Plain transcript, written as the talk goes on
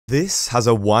This has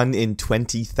a 1 in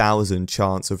 20,000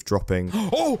 chance of dropping.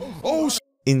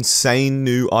 Insane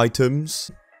new items.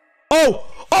 Oh!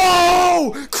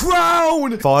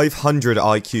 Crown! 500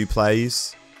 IQ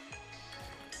plays.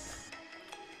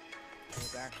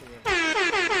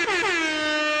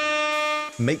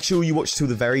 Make sure you watch till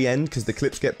the very end because the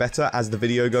clips get better as the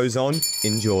video goes on.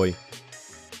 Enjoy.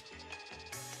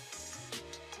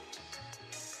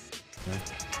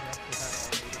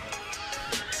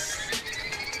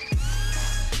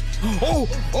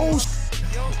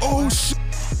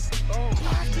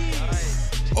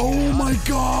 Oh my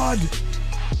god!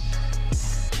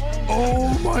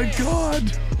 Oh my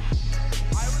god!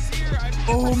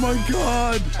 Oh my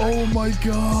god! Oh my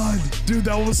god! Dude,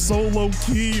 that was so low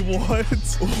key. What?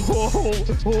 Oh,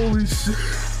 holy shit.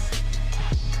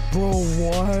 Bro,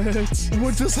 what?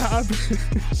 What just happened?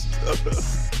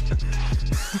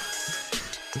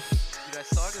 Dude, I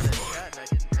saw it in the chat and I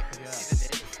couldn't see the name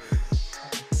first.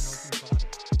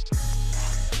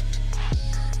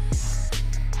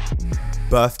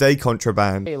 Birthday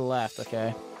contraband. Hey, left,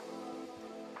 okay.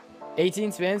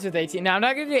 18 spins with 18. Now, I'm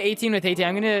not going to do 18 with 18.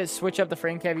 I'm going to switch up the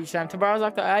frame cap each time. Tomorrow's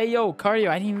off the... Hey, yo, cardio.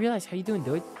 I didn't even realize. How you doing,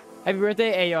 dude? Happy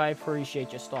birthday. Hey, yo, I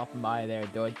appreciate you stopping by there,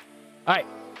 dude. All right.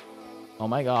 Oh,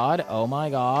 my God. Oh, my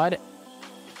God.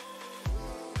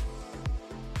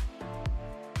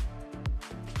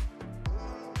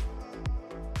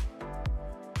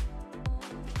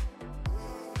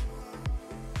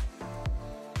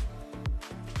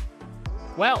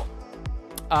 Well,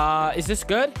 is this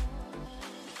good?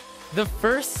 The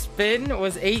first spin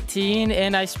was 18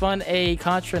 and I spun a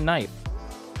contra knife.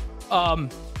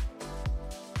 What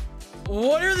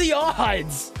are the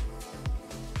odds?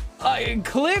 I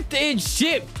clipped and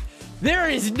shipped. There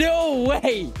is no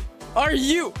way. Are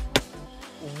you?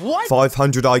 What?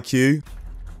 500 IQ.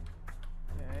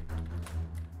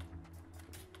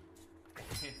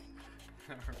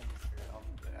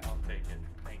 I'll take it.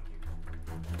 Thank you.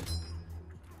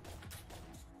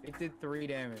 It did 3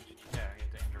 damage. Yeah, you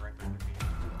have to aim directly at the beam.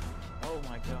 Oh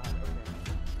my god. Okay.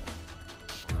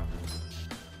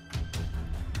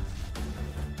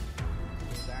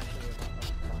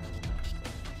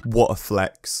 What a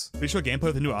flex. Did you show gameplay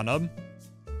with the new Unub?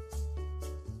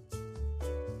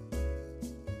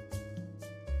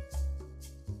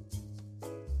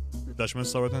 Dutchman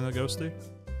slower than the Ghosty?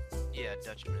 Yeah,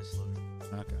 Dutchman is slower.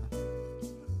 Okay.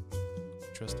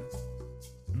 Interesting.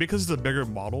 Because it's a bigger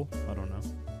model? I don't know.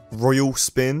 Royal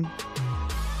spin.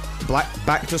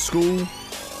 Back to school.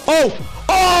 Oh!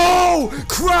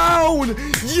 Crown!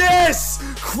 Yes!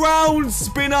 Crown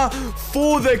spinner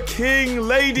for the king,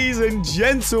 ladies and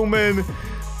gentlemen.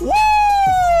 Woo!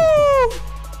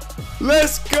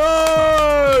 Let's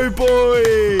go,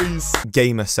 boys!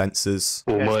 Gamer sensors.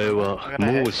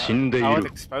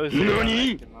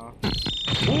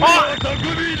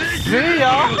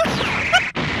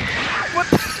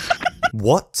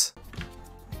 What?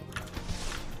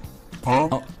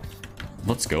 Oh,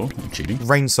 let's go. I'm cheating.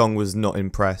 Rainsong was not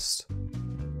impressed.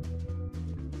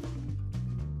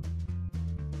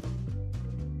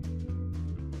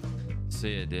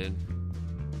 See it, dude.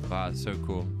 Wow, it's so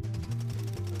cool.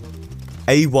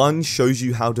 A1 shows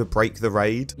you how to break the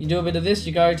raid. You do a bit of this,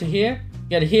 you go to here, you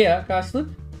go to here, guys, look.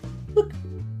 Look.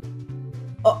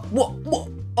 What?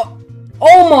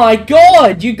 Oh my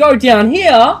god! You go down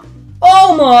here?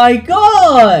 Oh my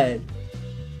god!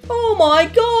 Oh my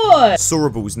god!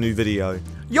 Sorable's new video.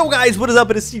 Yo guys, what is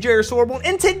up? It is CJ or Sorable.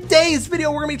 In today's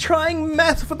video, we're gonna be trying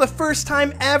meth for the first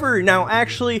time ever. Now,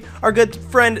 actually, our good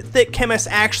friend Thick Chemist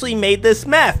actually made this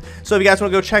meth. So if you guys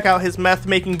wanna go check out his meth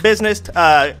making business,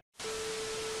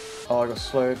 Oh, I got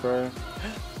slowed, bro.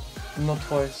 Not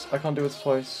twice. I can't do it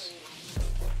twice.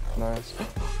 Nice.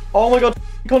 Oh my god,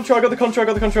 contra, I got the contra,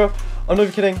 I'm not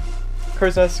even kidding.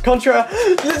 Crow's nest. Contra!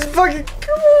 This fucking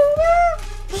cool!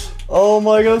 Oh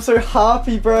my god, I'm so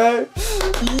happy, bro. I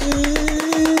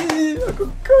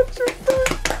got contra, bro.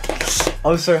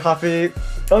 I'm so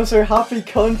happy.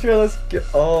 Contra, let's go.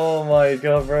 Oh my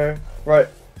god, bro. Right,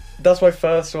 that's my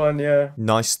first one, yeah.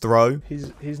 Nice throw.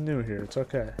 He's new here, it's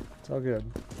okay. It's all good.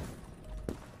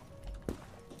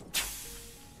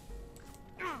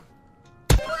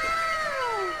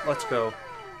 Let's go.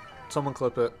 Someone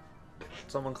clip it.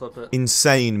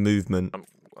 Insane movement.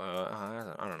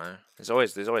 I don't know. There's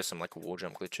always some like wall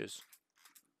jump glitches.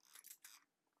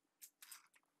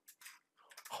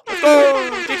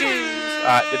 Oh, GG's!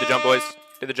 Alright, did the jump, boys.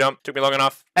 Did the jump. Took me long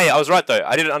enough. Hey, I was right though.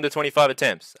 I did it under 25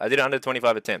 attempts.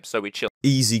 So we chill.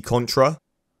 Easy contra. Where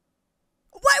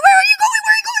are you going?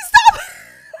 Stop!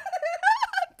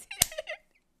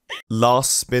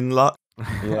 Last spin luck.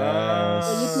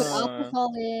 Yes. You put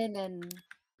alcohol in and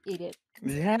Eat it.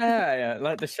 Yeah,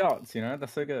 like the shots, you know,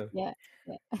 that's so good. Yeah.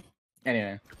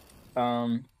 Anyway,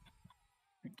 Oh!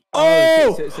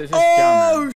 so it's just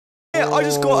Oh! jam, Shit, I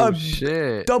just got a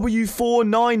shit.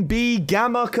 W49B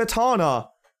Gamma Katana.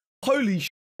 Holy shit.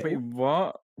 Wait,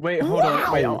 what? Wait, hold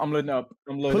on. Wait, I'm loading up.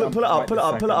 I'm loading Pull it up, pull it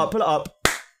up, pull it up, pull it up.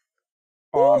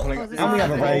 Oh, I'm pulling Oh, up. this And we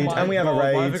have a is- raid, oh and we have a Why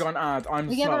have I raid. got an ad? I'm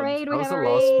We have a subbed. raid. We That was have the a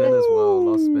last spin raid. as well.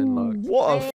 Last spin, luck.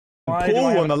 What a Why do pull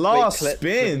I have on the to last clip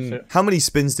spin. shit? How many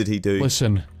spins did he do?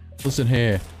 Listen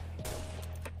here.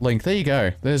 Link, there you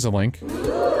go. There's a link.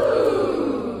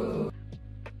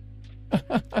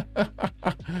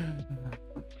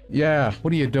 Yeah,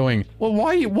 what are you doing? Well, why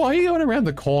are you going around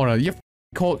the corner? You're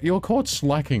caught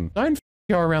slacking. Don't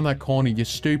go around that corner, you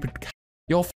stupid c.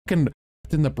 You're fucking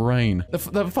in the brain.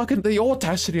 The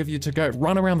audacity of you to go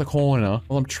run around the corner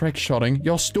while I'm trick shotting.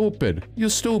 You're stupid. You're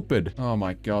stupid. Oh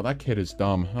my god, that kid is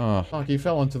dumb. Oh, fuck, he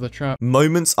fell into the trap.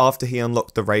 Moments after he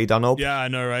unlocked the raid, Unob. Yeah, I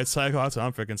know, right? Psycho, that's what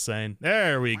I'm freaking saying.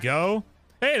 There we go.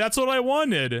 Hey, that's what I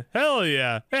wanted. Hell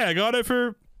yeah. Hey, I got it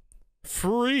for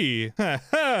free.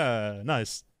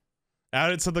 Nice.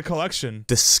 Add it to the collection.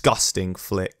 Disgusting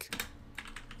flick.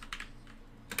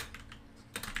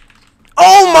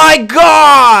 Oh my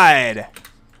god!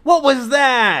 What was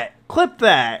that? Clip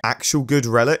that. Actual good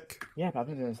relic. Yeah, but I've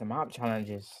been doing some map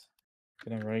challenges.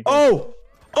 Getting really good. Oh!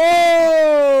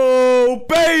 Oh,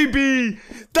 baby!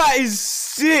 That is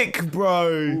sick, bro.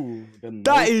 Ooh,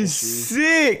 That is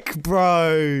sick,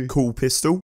 bro. Cool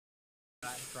pistol.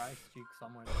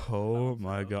 Oh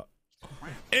my god.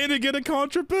 And to get a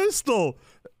contra pistol!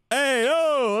 Hey,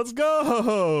 oh, let's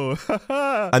go!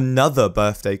 Another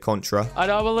birthday contra.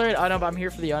 Unob alert. Unob, I'm here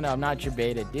for the Unob. I'm not your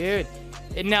baited, dude.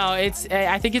 No, it's.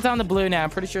 I think it's on the blue now. I'm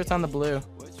pretty sure it's on the blue.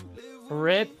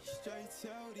 Rip.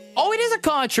 Oh, it is a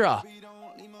contra.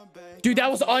 Dude,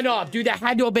 that was Unob. Dude, that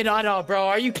had to have been Unob, bro.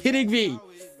 Are you kidding me?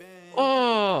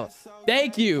 Oh,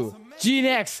 thank you,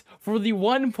 GNX, for the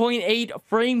 1.8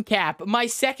 frame cap. My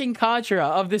second contra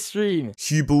of the stream.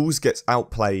 Hugh Balls gets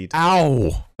outplayed.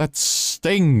 Ow! That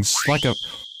stings like a...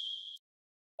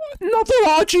 Another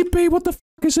RGB, what the f***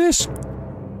 is this?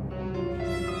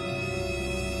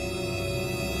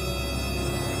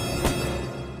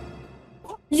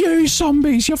 You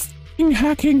zombies, you're f***ing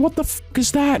hacking, what the f***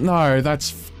 is that? No,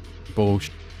 that's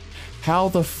bullshit. How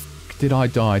the f*** did I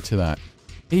die to that?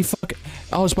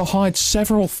 I was behind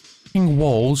several f***ing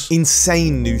walls.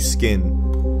 Insane new skin.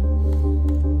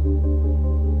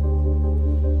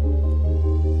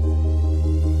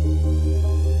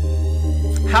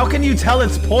 How can you tell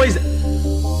it's poison?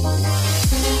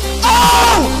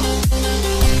 Oh!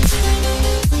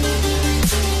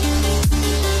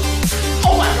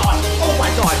 Oh my god! Oh my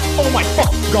god! Oh my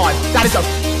fucking god! That is a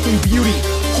fucking beauty!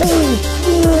 Oh!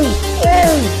 Oh!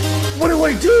 Oh! What do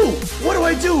I do? What do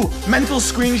I do? Mental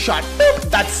screenshot. Boop.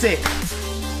 That's sick.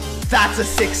 That's a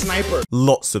sick sniper.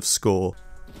 Lots of score.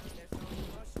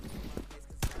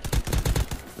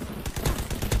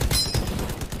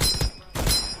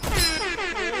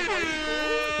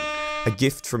 A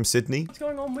gift from Sydney. What's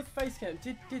going on with Facecam?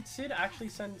 Did Sid actually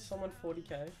send someone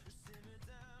 40k?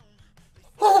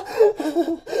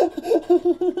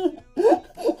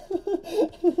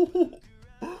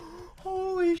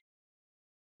 Holy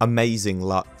Amazing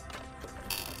luck.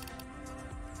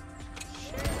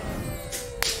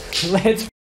 Let's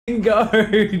go,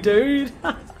 dude.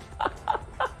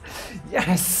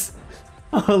 Yes.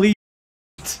 Holy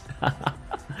shit.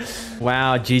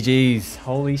 Wow, GG's.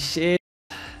 Holy shit.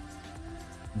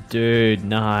 Dude,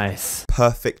 nice.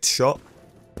 Perfect shot.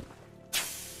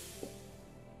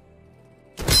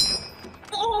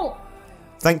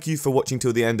 Thank you for watching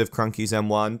till the end of Krunky's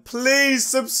M1. Please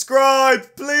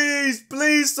subscribe! Please,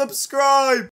 please subscribe!